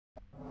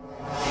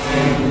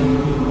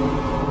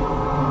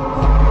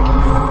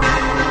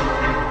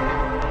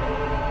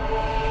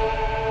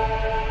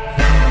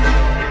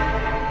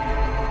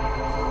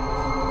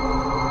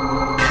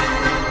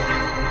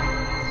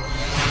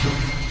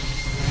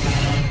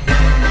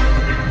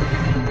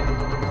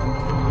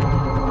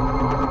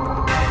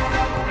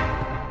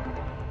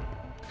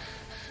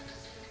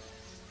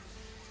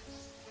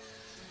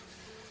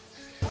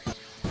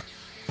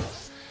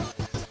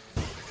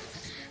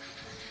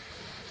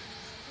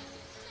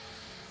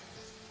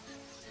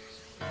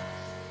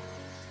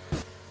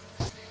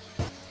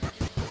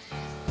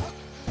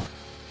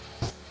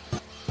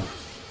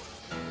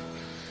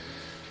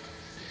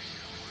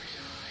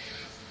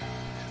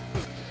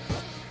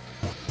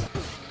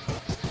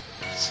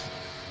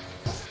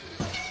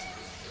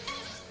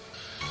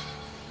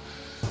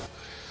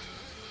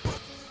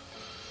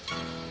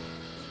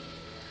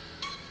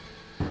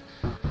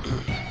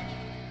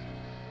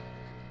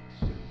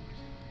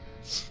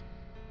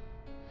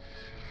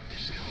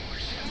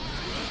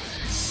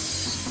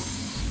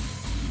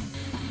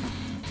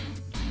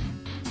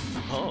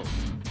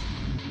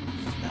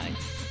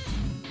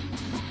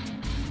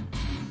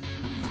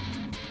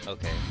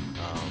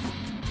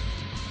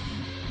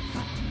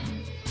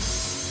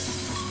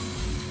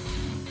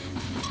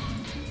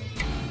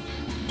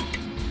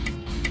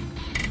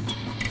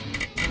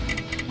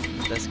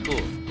That's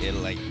cool.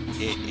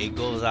 It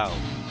goes out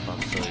if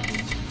I'm so able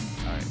to.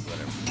 Alright,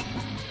 whatever.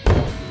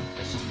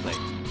 Let's just play.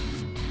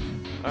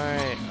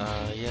 Alright,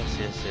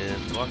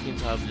 yes. Walking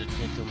to object,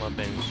 pick them up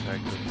and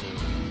interact with them.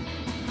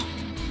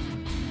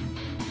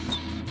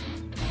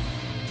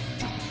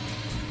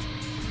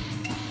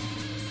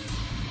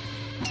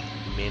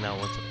 You may not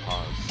want to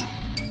pause.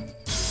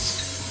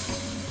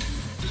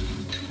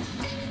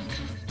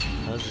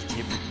 How does the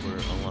tape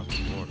recorder unlock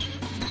the door?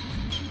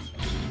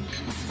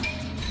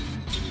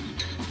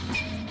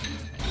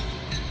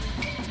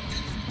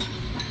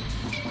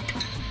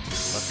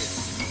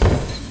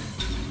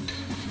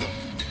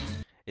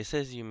 It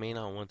says you may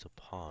not want to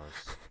pause.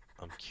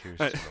 I'm curious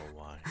to know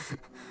why.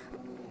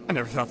 I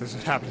never thought this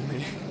would happen to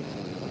me.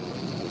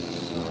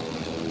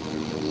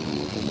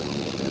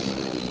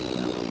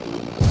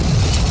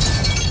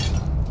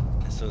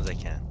 As soon as I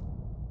can.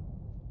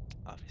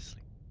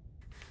 Obviously.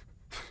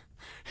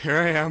 Here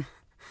I am.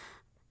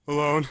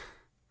 Alone.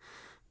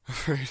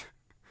 Afraid.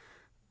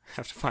 I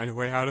have to find a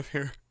way out of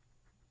here.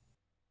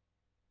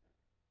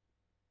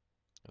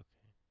 Okay.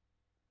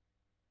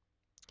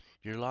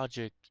 Your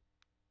logic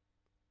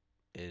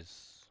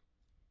is...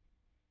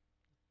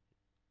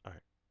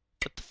 Alright.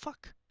 What the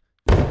fuck?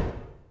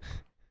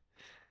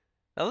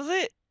 That was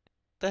it?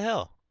 The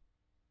hell?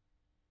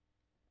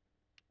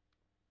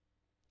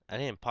 I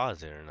didn't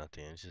pause it or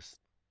nothing, it's just...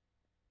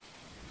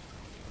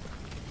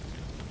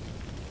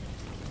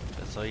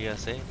 That's all you gotta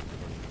say?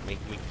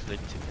 Make me click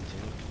to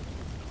continue?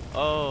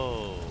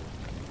 Oh!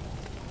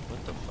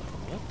 What the fuck?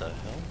 What the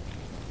hell?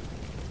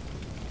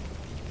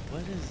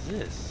 What is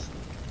this?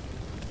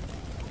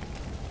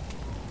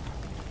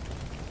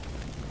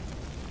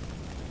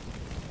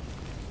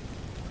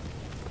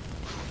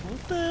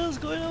 What the hell is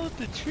going on with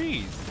the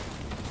trees?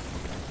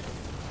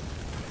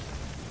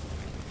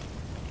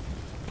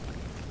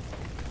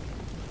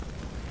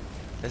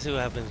 Let's see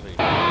what happens when you...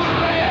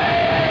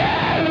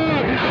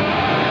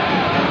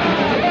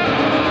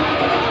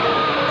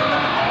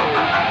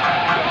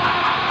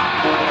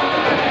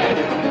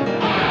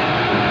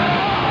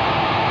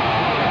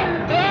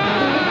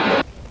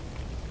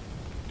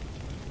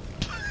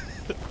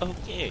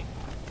 Okay.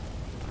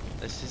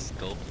 Let's just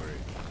go for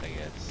it, I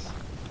guess.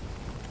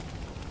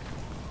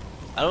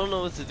 I don't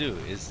know what to do.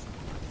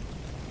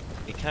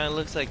 It kind of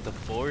looks like the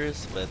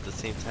forest, but at the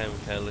same time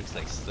it kind of looks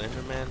like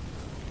Slender Man.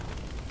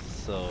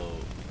 So,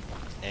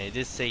 and it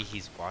did say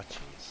he's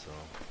watching, so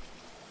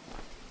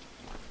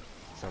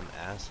some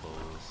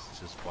assholes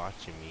just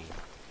watching me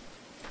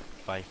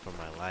fight for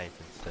my life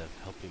instead of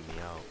helping me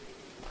out.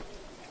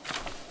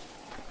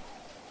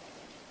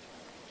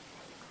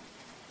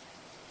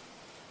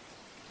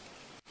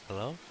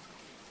 Hello?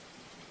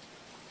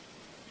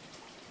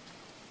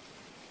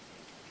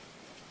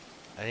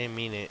 I didn't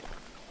mean it.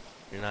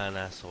 You're not an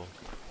asshole.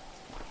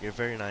 You're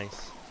very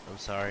nice. I'm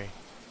sorry.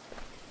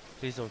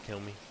 Please don't kill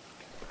me.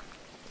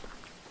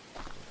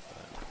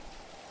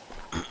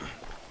 I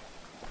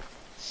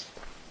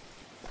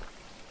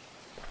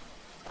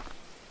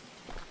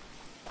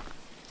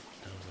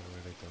don't know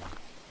where to go.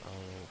 Oh,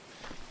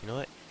 you know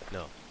what?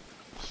 No.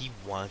 He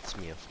wants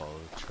me to follow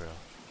the trail.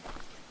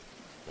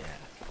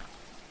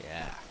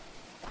 Yeah.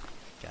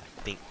 Gotta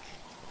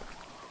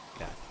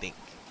think.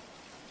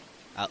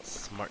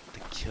 Outsmart the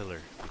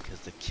killer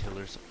because the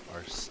killers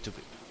are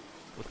stupid.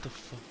 What the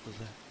fuck was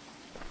that?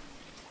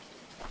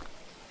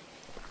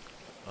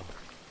 Oh,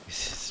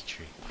 this is a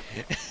tree.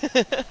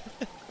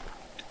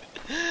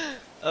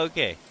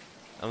 Okay,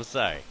 I'm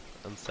sorry.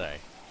 I'm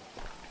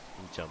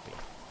jumping.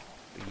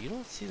 But you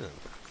don't see them,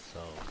 so...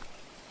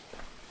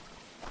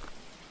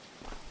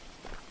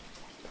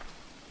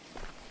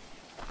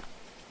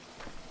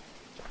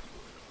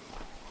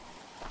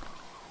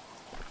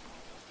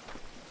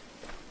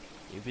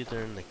 Maybe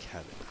they're in the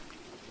cabin.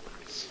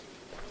 It's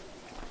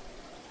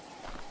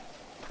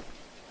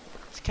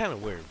kind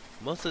of weird.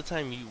 Most of the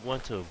time you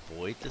want to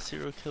avoid the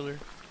serial killer.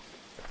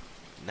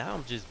 Now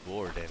I'm just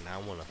bored and I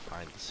want to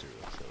find the serial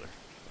killer.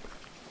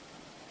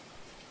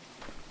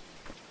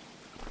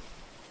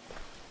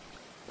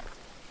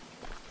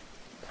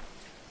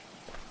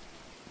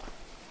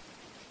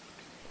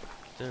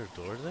 Is there a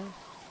door there?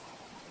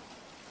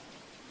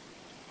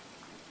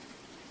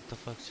 What the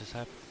fuck just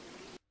happened?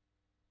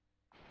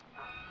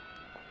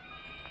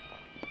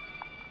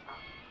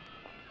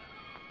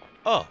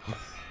 Oh!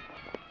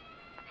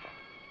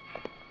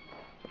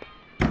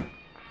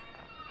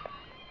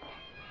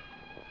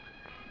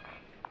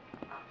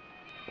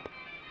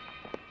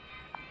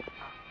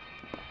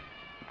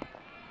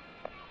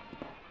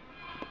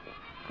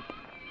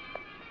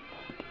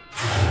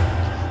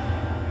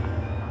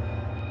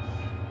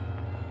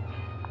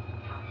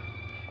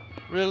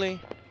 Really?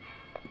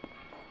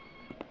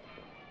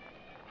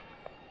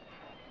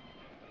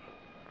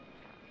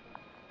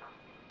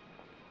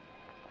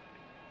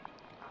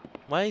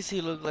 Why does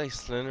he look like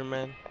Slender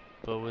Man,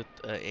 but with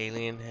an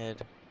alien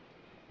head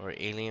or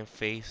alien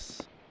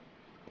face?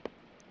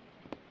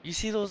 You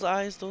see those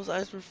eyes? Those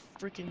eyes were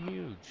freaking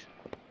huge.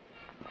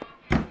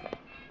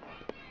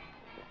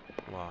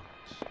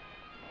 Locked.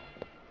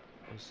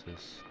 What's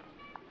this?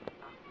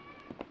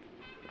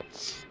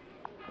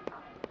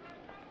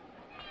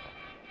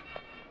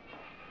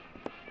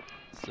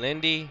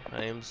 Slendy,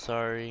 I am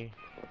sorry.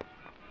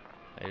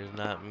 I did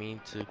not mean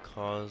to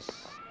cause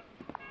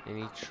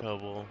any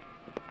trouble.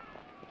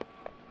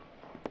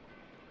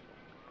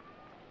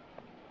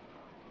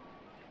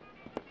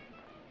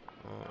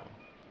 Oh.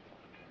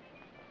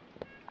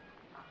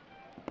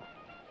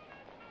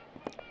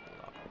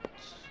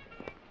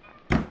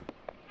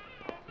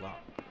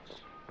 Locked.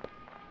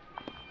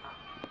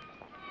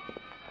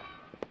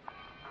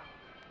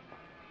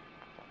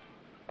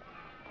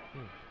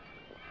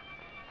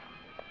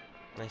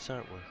 Nice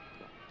artwork.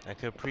 I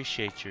could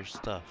appreciate your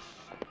stuff.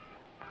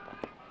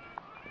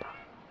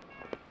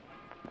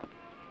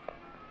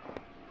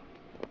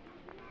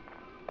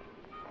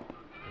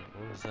 Wait,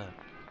 what was that?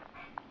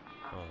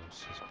 Oh,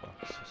 it's just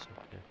boxes,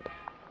 okay.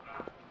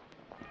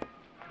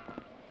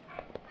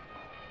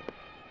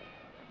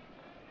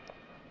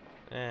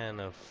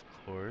 And of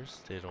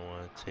course, they don't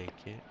want to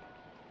take it.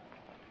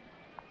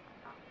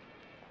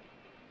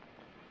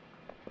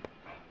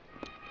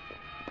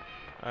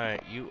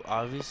 Alright, you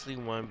obviously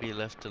want to be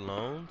left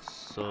alone,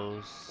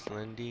 so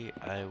Slendy,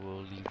 I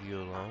will leave you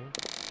alone.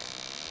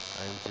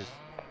 I'm just...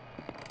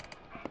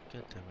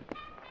 God damn it.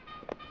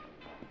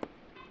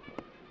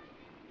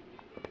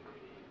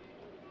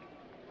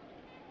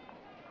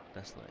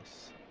 That's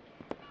nice.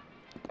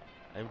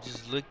 I'm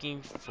just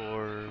looking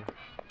for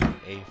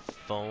a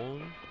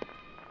phone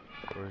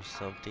or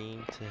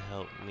something to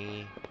help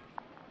me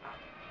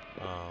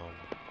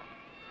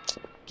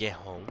get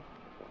home.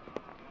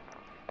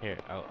 Here,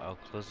 I'll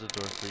close the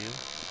door for you.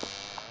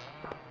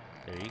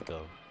 There you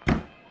go.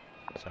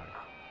 Sorry.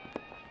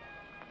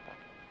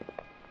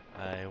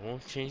 I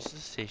won't change the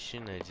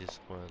station, I just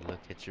want to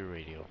look at your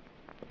radio.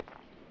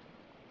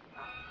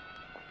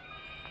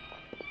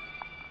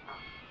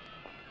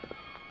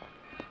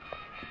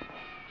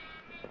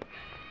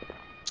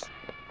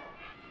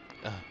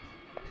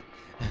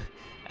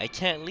 I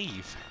can't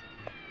leave.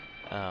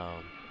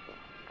 Do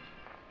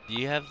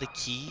you have the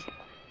key?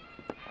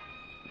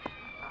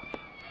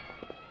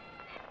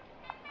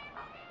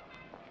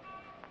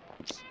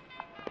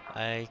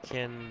 I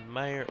can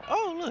admire.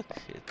 Oh, look,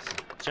 it's a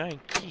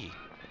giant key.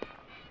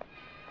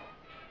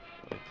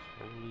 Like,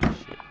 holy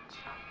shit.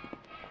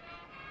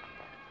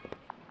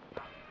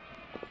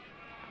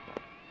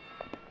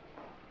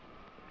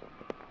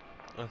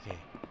 Okay,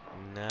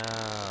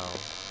 now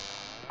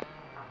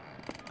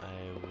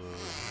I will.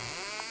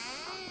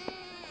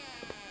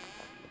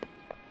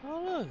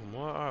 Oh, look,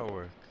 more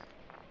artwork.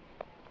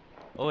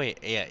 Oh wait,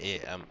 yeah,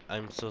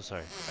 I'm so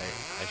sorry.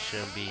 I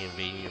shouldn't be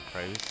invading your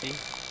privacy.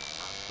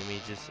 Let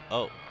me just.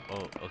 Oh,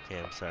 okay,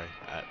 I'm sorry.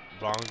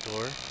 Wrong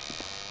door.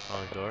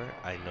 Wrong door.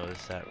 I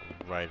noticed that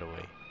right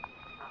away.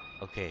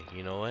 Okay,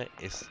 you know what?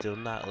 It's still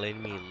not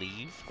letting me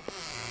leave.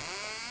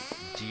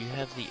 Do you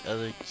have the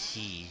other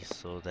key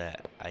so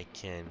that I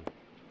can,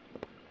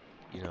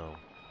 you know,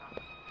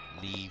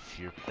 leave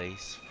your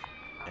place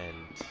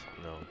and,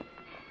 you know,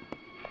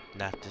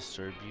 not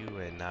disturb you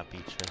and not be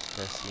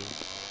trespassing?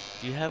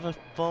 Do you have a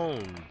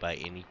phone by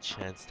any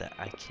chance that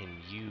I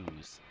can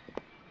use?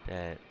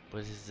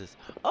 What is this?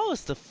 Oh,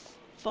 it's the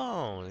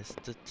phone. It's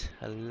the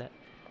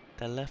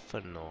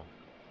telefono.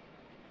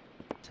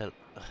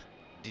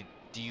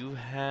 Do you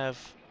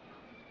have,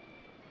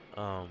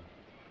 what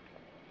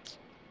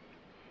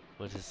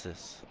is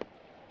this?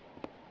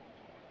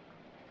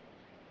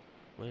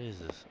 What is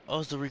this? Oh,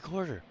 it's the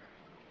recorder.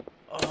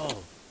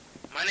 Oh.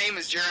 My name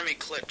is Jeremy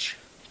Klitsch.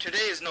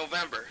 Today is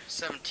November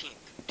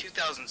 17th,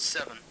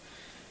 2007,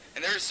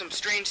 and there are some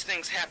strange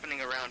things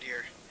happening around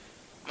here.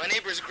 My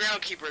neighbor's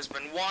groundskeeper has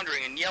been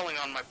wandering and yelling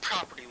on my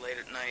property late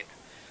at night.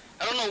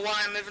 I don't know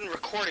why I'm even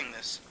recording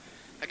this.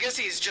 I guess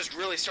he's just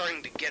really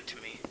starting to get to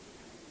me.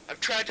 I've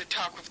tried to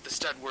talk with the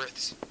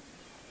Studworths,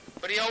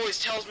 but he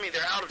always tells me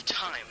they're out of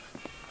time.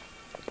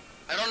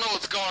 I don't know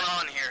what's going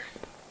on here,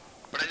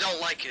 but I don't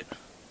like it.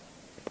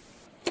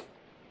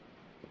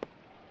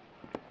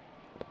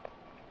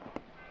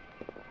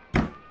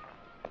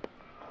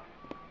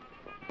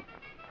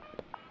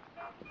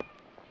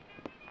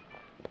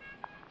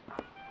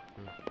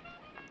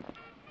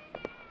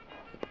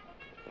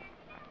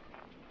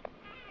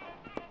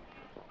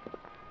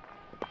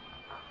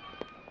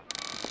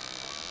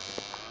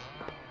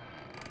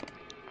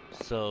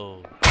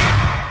 So.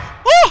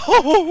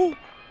 Oh!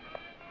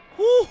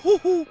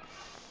 Ooh!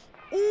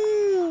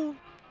 Ooh!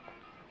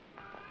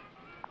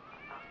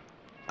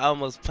 I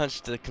almost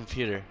punched the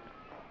computer.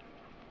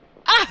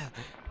 Ah!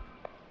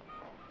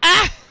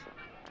 Ah!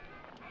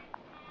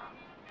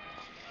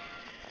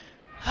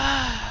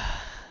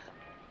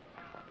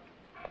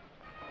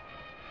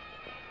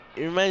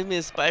 It reminds me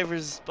of Spy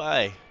vs.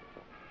 Spy.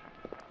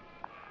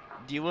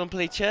 Do you want to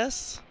play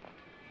chess?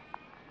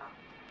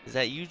 Is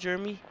that you,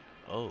 Jeremy?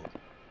 Oh,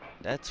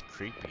 that's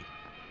creepy.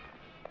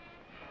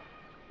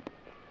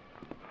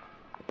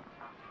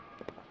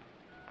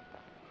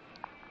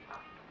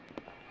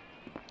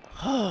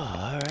 Oh,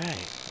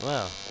 alright.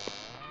 Well.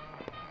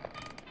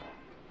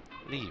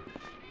 Leave.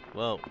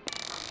 Well.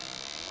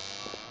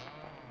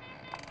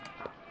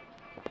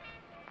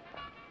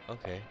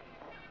 Okay.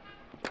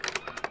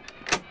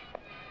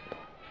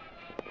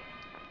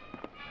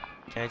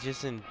 Can I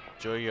just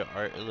enjoy your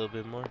art a little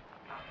bit more,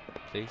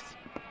 please?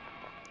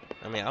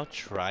 I mean, I'll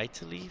try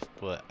to leave,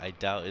 but I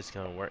doubt it's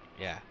gonna work.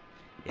 Yeah.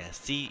 Yeah,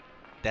 see,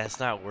 that's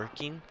not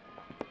working.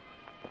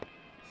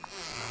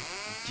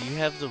 Do you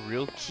have the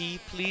real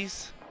key,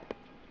 please?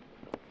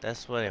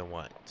 That's what I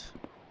want.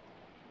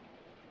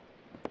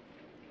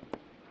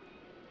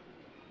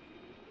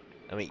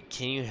 I mean,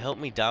 can you help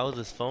me dial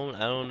this phone?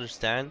 I don't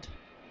understand.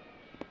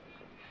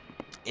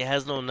 It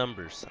has no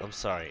numbers. I'm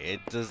sorry.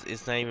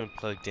 It's not even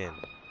plugged in.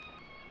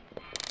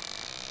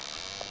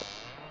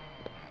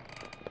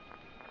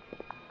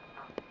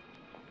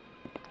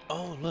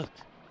 Oh, look.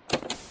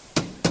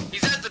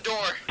 He's at the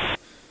door. I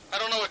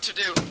don't know what to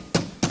do.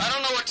 I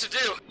don't know what to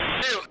do.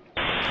 I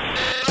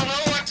don't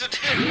know what to do.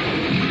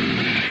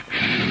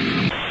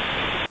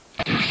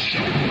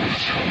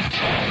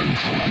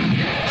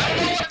 I don't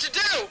know what to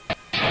do.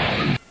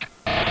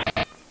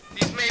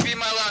 These may be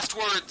my last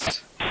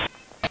words.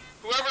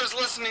 Whoever's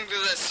listening to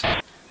this,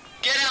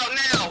 get out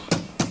now.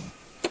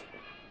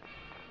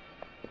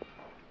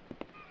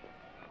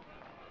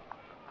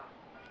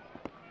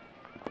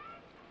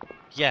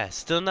 Yeah,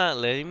 still not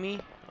letting me.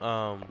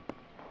 I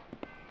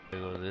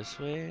go this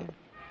way.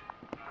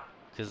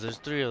 Because there's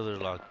 3 other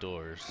locked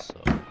doors,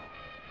 so.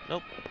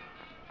 Nope.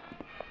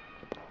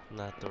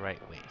 Not the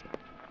right way.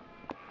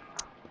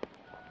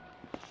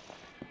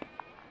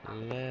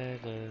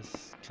 Let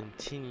us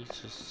continue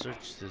to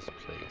search this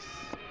place.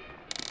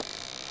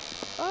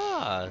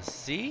 Ah,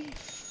 see?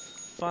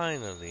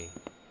 Finally.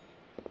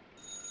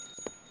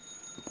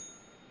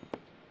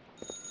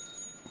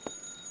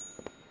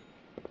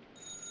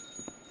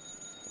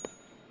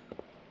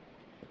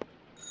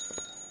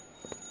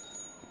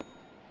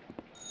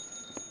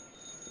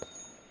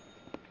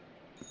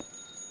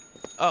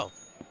 Oh,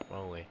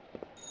 wrong way.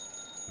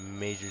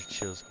 Major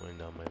chills going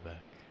down my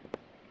back.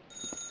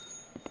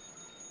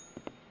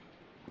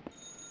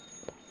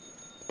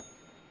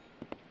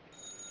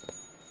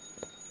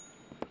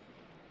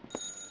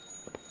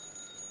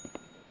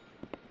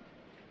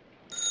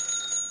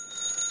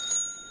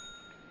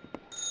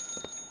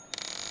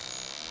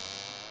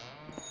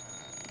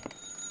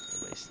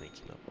 Somebody's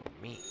sneaking up on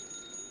me.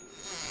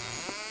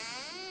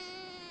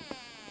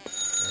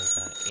 As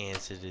I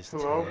answer this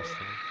Hello?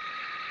 telephone.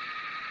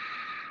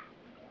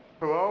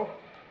 Hello?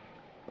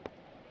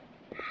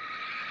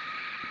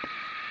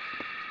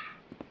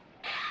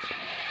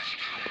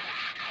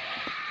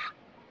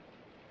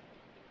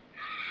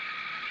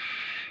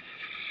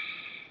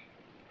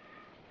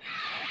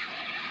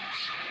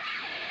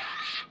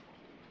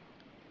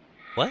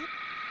 What?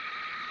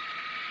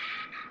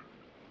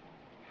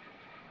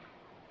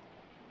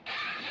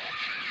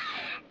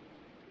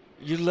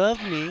 You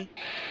love me?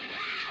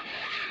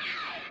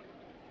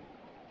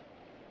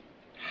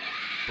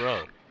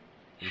 Bro,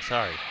 I'm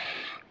sorry.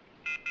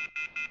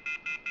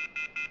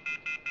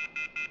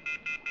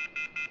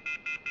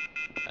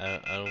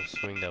 I don't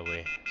swing that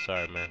way.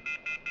 Sorry, man.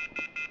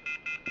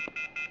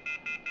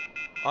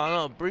 Oh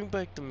no, bring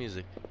back the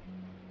music.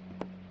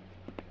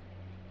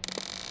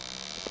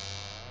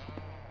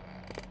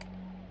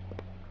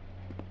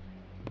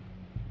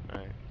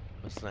 Alright,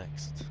 what's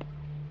next?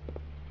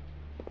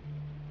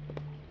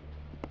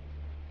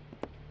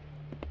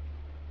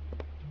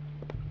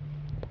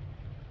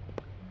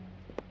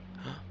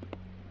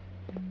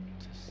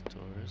 This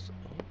door is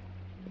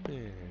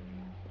open.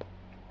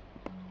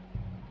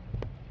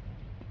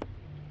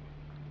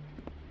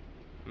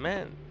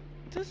 Man,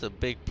 this is a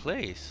big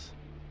place.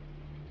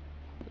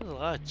 There's a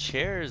lot of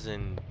chairs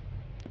and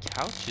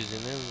couches in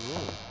every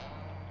room.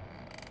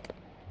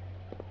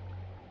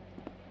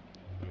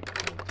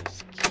 Grab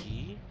this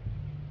key.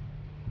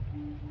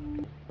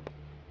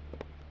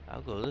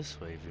 I'll go this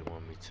way if you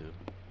want me to.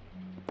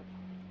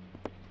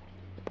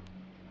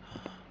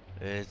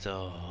 It's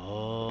a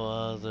whole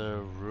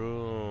other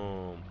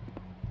room.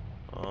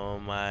 Oh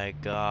my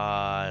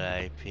god,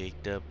 I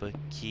picked up a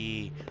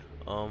key.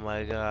 Oh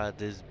my god,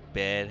 this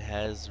bed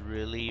has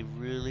really,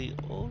 really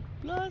old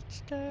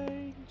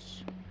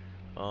bloodstains.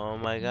 Oh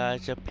my god,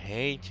 it's a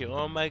painting.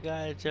 Oh my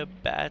god, it's a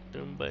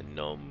bathroom but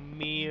no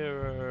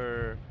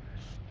mirror.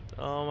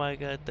 Oh my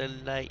god, the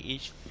light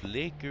is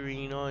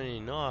flickering on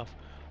and off.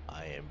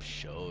 I am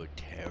so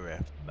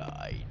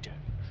terrified.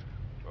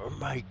 Oh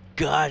my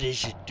god,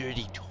 it's a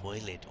dirty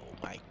toilet. Oh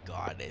my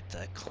god, it's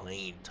a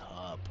clean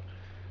tub.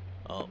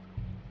 Oh,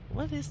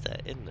 what is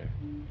that in there?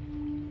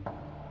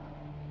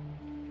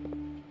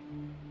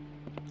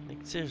 Like,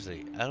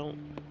 seriously, I don't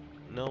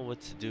know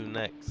what to do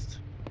next.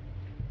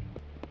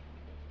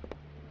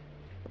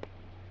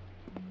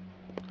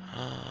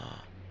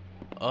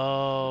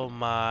 Oh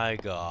my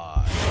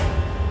god.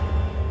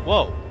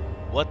 Whoa,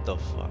 what the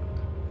fuck?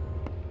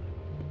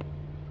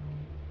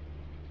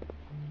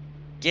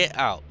 Get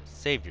out,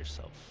 save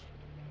yourself.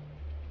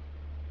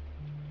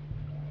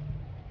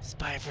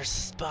 Spy versus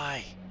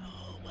spy.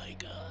 Oh my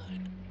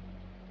god.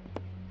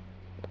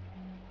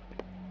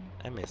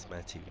 I miss my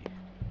TV.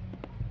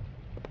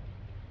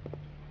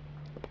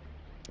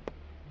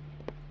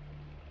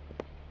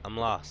 I'm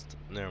lost.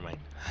 Never mind.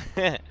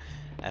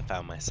 I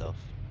found myself.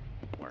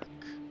 Work.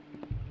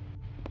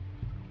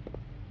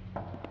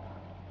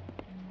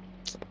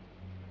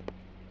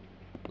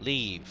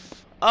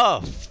 Leave.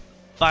 Oh,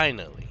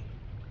 finally.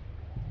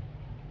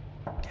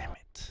 Damn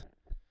it.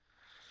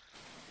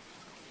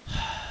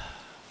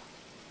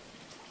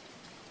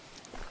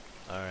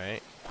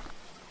 Alright.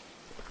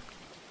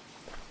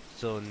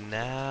 So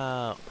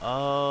now,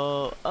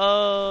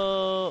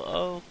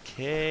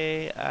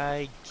 okay,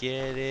 I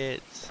get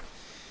it.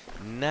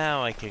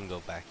 Now I can go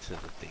back to the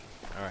thing.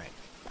 Alright.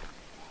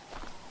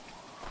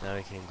 Now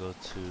I can go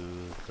to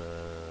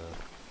the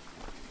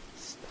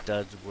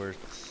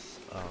Studsworth's,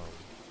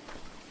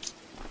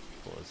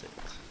 what was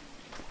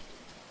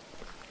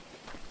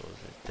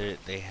it?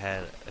 They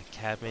had a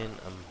cabin,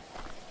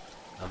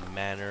 a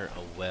manor,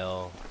 a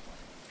well,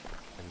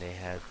 and they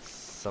had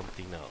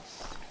something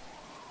else.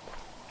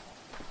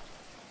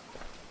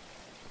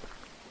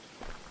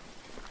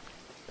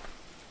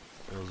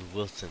 It was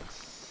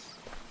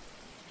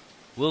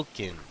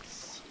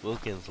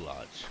Wilkins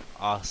Lodge.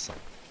 Awesome.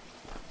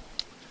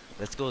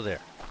 Let's go there.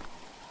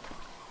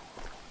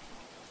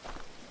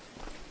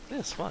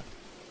 This is fun.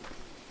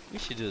 We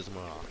should do this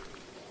more often.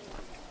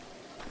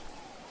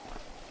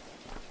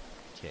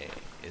 Okay,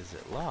 is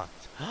it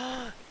locked?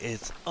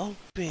 It's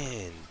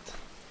opened!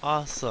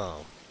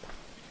 Awesome!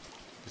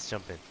 Let's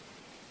jump in.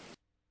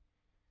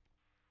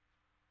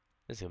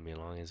 This is gonna be a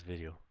long ass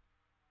video.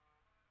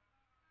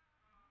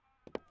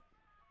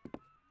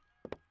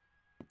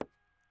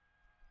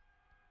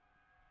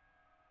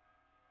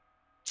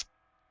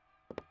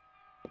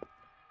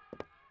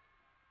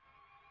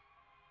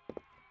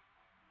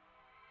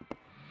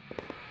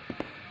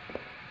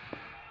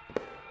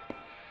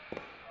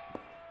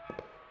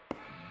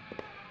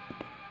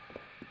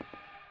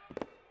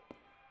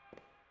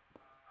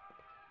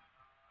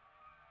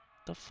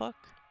 The fuck?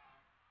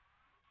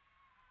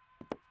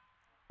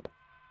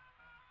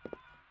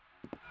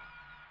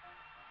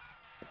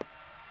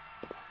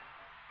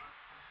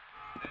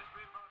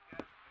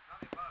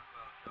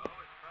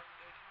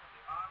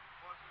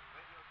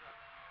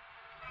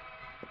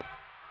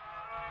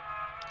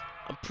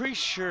 I'm pretty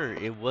sure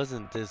it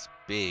wasn't this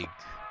big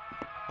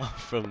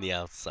from the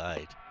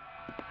outside.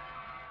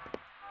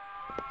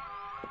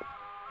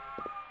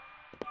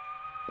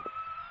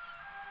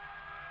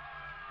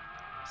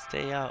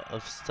 Stay out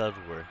of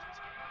Studworth.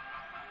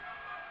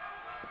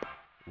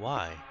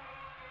 Why?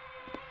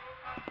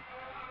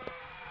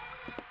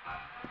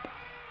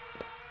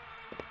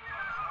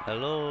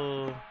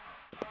 Hello?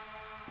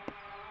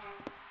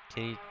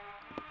 Can you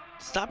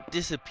stop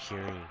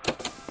disappearing?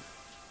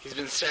 He's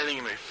been standing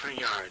in my front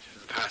yard for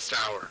the past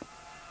hour,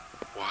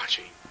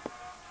 watching.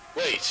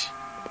 Wait,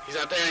 he's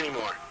not there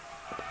anymore.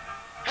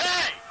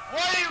 Hey!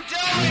 What are you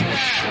doing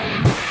there?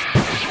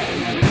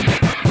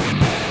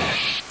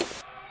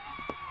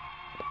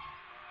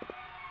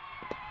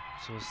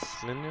 So is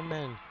Slender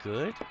Man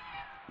good?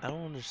 I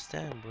don't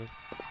understand where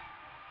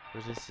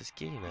this is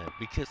getting at.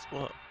 Because,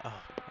 well, I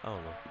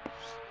don't know.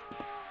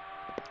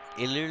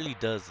 It literally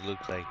does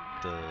look like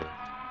the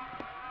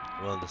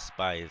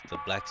spy, the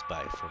black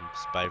spy from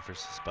Spy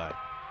vs. Spy.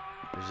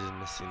 They're just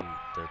missing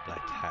their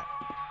black hat.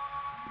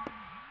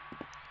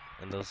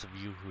 And those of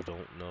you who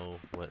don't know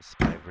what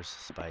Spy vs.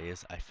 Spy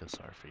is, I feel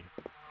sorry for you.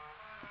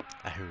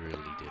 I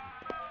really do.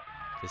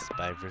 Because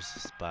Spy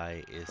vs.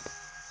 Spy is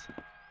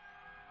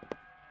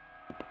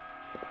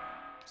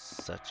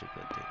such a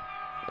good thing.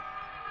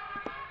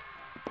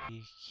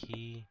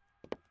 Key.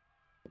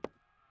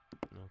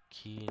 No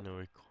key, no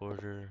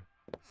recorder.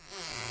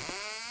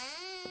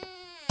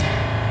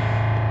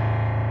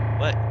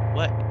 What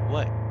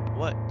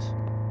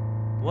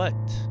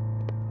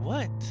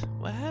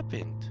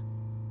happened?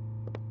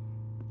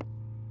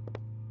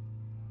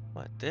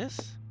 What,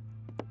 this?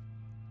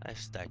 I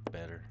stacked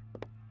better.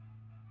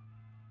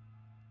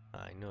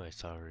 I knew I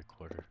saw a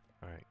recorder.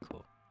 Alright,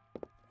 cool.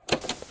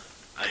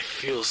 I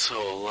feel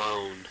so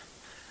alone.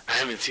 I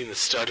haven't seen the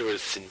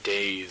Studworths in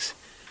days,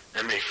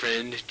 and my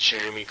friend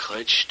Jeremy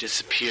Klitsch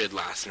disappeared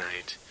last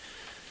night.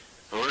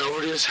 I went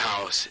over to his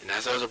house, and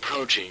as I was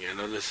approaching, I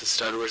noticed the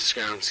Studworth's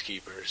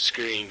groundskeeper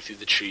scurrying through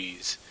the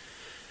trees.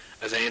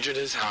 As I entered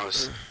his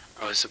house,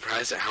 I was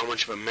surprised at how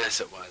much of a mess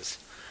it was.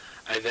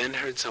 I then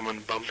heard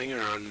someone bumping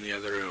around in the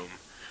other room,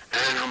 and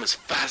I ran home as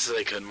fast as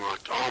I could and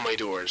locked all my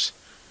doors.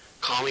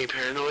 Call me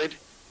paranoid,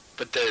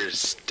 but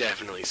there's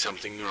definitely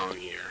something wrong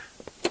here.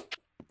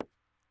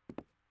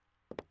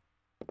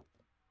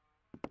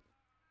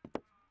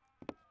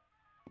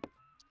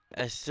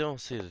 I still don't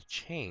see the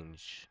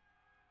change.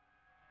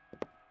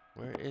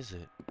 Where is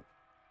it?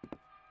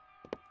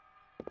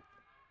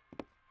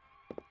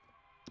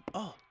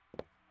 Oh!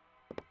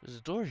 There's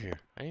a door here.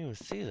 I didn't even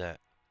see that.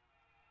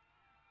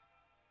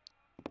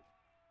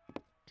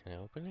 Can I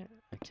open it?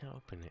 I can't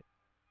open it.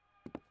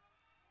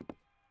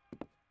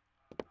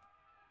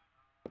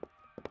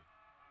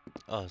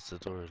 Oh, it's the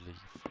door to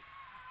leave.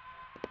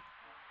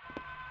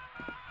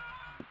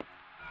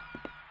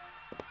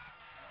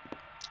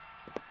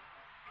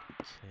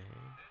 Okay.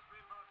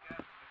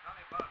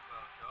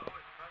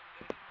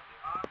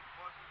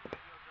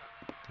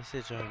 Is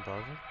it giant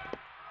barber?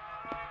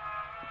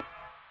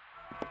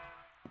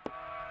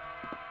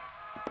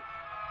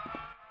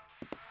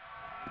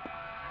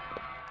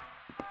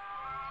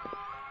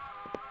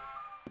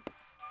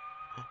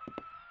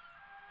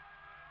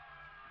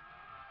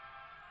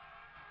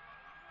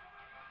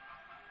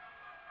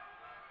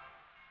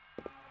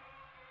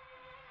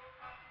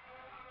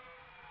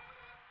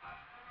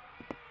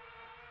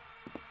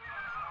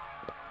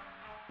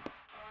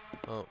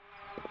 Oh.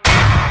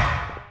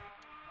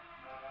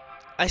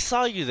 I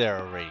saw you there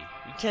already.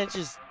 You can't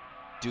just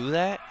do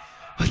that.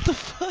 What the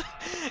fuck?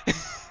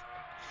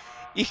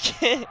 You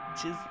can't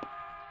just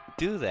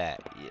do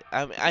that.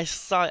 I mean, I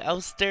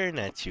was staring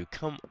at you.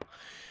 Come.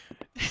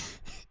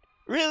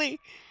 Really?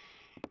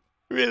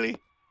 Really?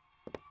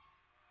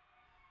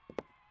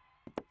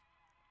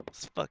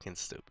 It's fucking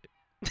stupid.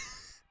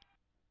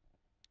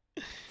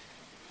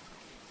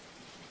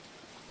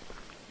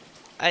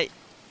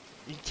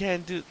 You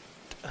can't do.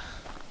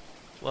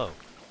 Whoa,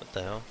 what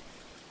the hell?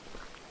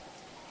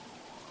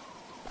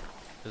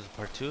 There's a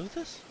part 2 of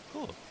this?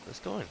 Cool, let's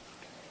go in.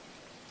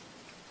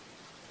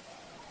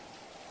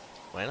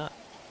 Why not?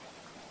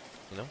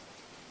 You know?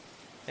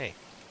 Hey,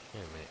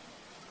 wait a minute.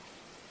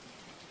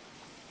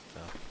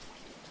 Oh.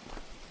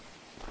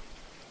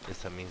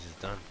 Guess that means it's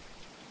done.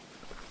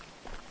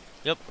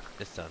 Yep,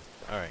 it's done.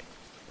 Alright.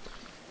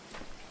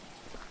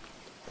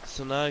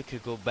 So now I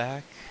could go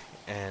back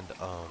and,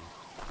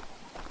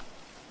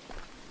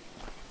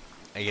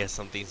 I guess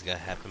something's gonna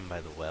happen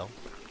by the well.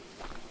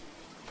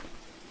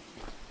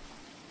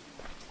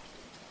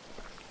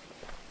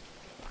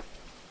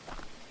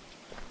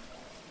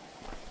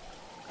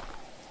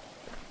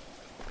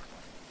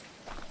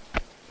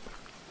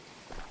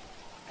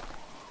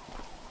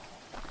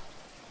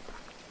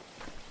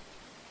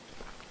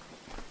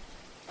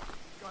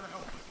 Gotta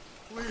help us.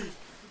 Please,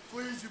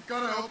 please, you've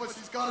gotta help us.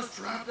 He's got us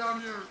trapped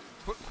down here.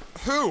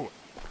 Who?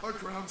 Our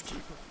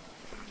groundskeeper.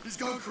 He's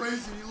gone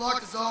crazy and he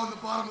locked us all in the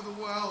bottom of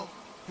the well.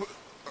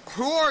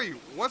 Who are you?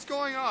 What's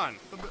going on?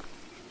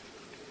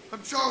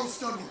 I'm Charles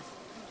Studworth.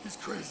 He's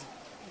crazy.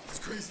 He's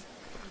crazy.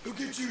 He'll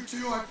get you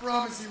too, I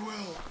promise he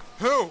will.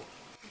 Who?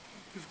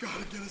 You've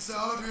gotta get us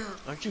out of here.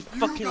 Aren't you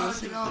fucking gotta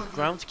listening get to out the of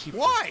here. groundskeeper?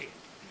 Why?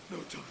 No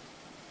time.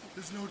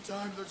 There's no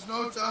time. There's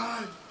no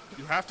time.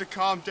 You have to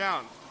calm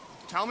down.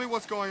 Tell me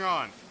what's going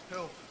on.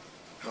 Help.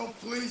 Help,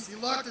 please. He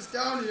locked us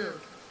down here.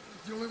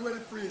 The only way to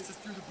free us is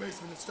through the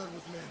basement at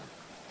Studworth Manor.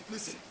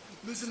 Listen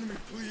to me,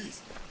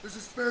 please. There's a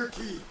spare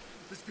key.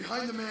 It's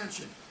behind the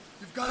mansion.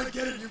 You've got to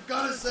get it. You've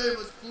got to save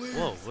us, please.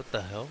 Whoa, what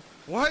the hell?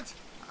 What?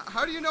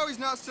 How do you know he's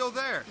not still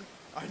there?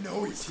 I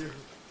know he's here.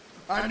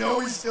 I know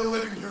he's still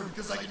living here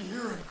because I can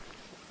hear him.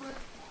 But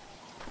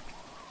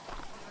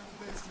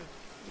the basement.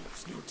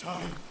 There's no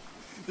time.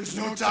 There's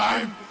no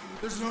time.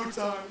 There's no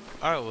time.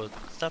 Alright, well,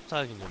 stop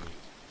talking to me.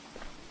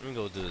 Let me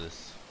go do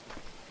this.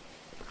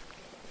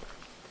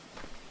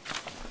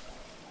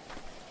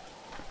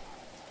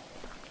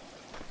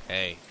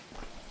 Hey.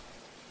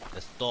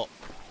 Let's stop.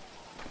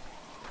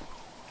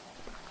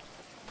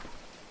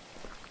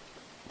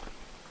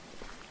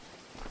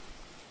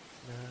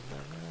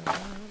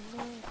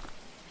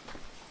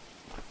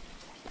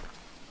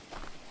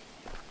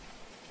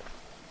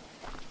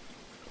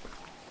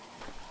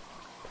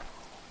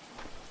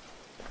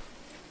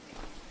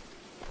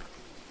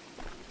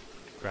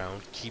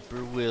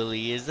 Groundskeeper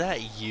Willie, is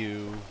that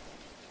you?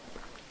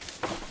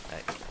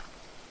 Hey.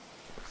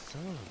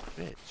 Son of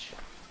a bitch.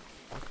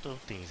 Don't throw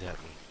things at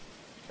me.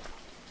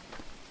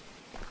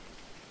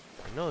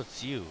 I know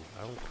it's you.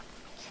 I don't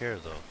care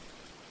though.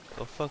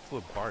 Go fuck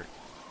with Bart.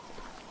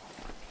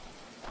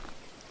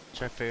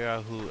 Try to figure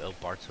out who El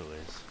Barto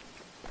is.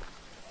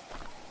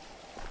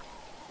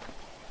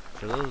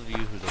 For those of you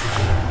who don't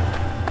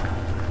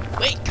know.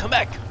 Wait, come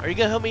back! Are you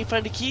gonna help me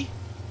find the key?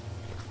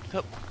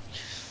 Help.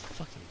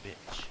 Fucking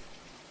bitch.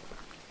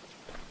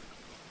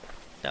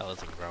 That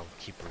wasn't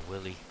Groundskeeper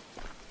Willie.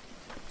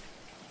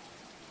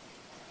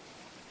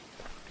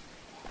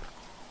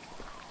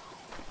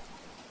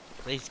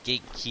 Place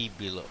gate key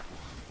below.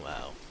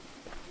 Wow.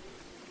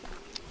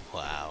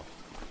 Wow.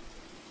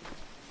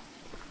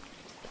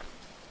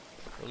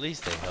 At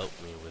least they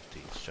helped me with the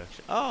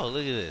instruction. Oh,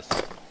 look at this.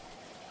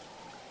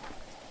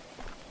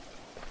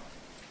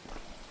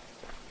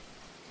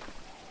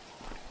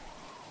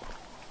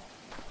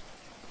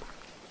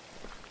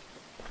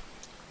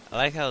 I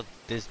like how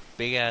this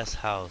big ass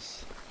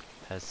house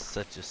has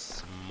such a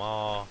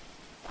small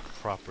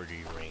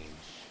property range.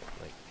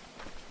 Like,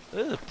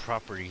 look at the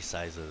property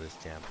size of this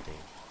damn thing.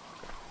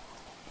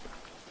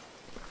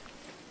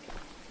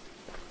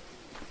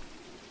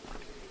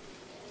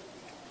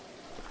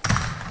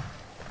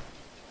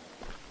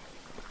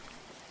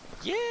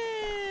 Yeah!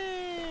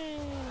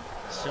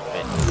 Jump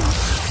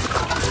in.